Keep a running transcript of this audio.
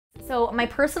So my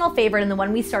personal favorite and the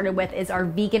one we started with is our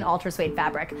vegan ultra suede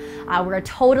fabric. We're a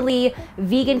totally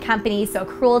vegan company, so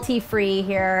cruelty free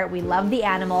here. We love the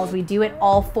animals. We do it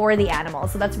all for the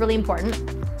animals, so that's really important.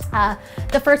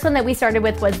 The first one that we started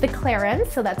with was the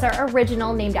Clarence, so that's our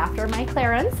original, named after my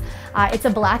Clarence. It's a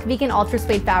black vegan ultra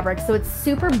suede fabric, so it's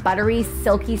super buttery,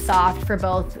 silky soft for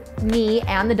both me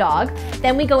and the dog.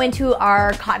 Then we go into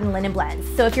our cotton linen blends.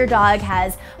 So if your dog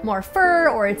has more fur,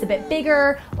 or it's a bit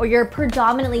bigger, or you're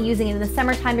predominantly using it in the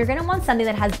summertime, you're gonna want something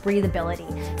that has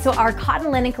breathability. So our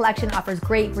cotton linen collection offers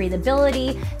great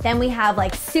breathability. Then we have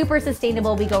like super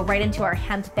sustainable, we go right into our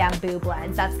hemp bamboo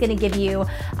blends. That's gonna give you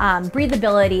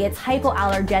breathability. It's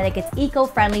hypoallergenic, it's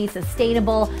eco-friendly,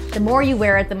 sustainable. The more you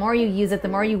wear it, the more you use it, the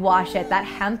more you wash it. That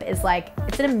hemp is like,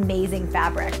 it's an amazing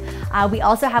fabric. We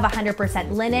also have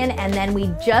 100% linen, and then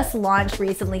we just launched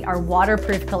recently our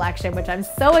waterproof collection, which I'm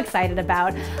so excited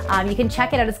about. You can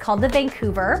check it out, it's called the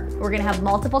Vancouver. We're gonna have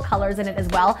multiple colors in it as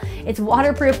well. It's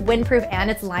waterproof, windproof,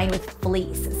 and it's lined with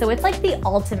fleece. So it's like the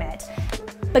ultimate.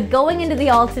 But going into the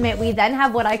ultimate, we then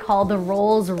have what I call the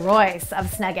Rolls Royce of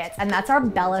Snuggits, and that's our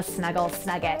BELLA SNUGGLE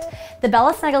Snugget. The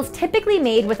BELLA SNUGGLE is typically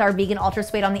made with our vegan ultra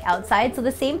suede on the outside, so the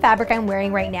same fabric I'm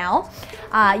wearing right now.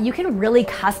 You can really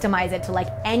customize it to like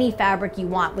any fabric you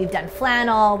want. We've done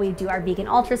flannel, we do our vegan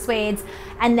ultra suedes,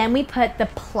 and then we put the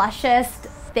plushest,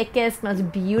 thickest,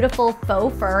 most beautiful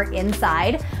faux fur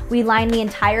inside. We line the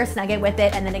entire Snugget with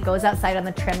it, and then it goes outside on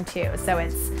the trim too. So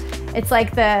it's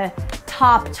like the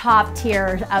top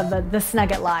tier of the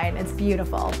Snugget line. It's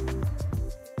beautiful.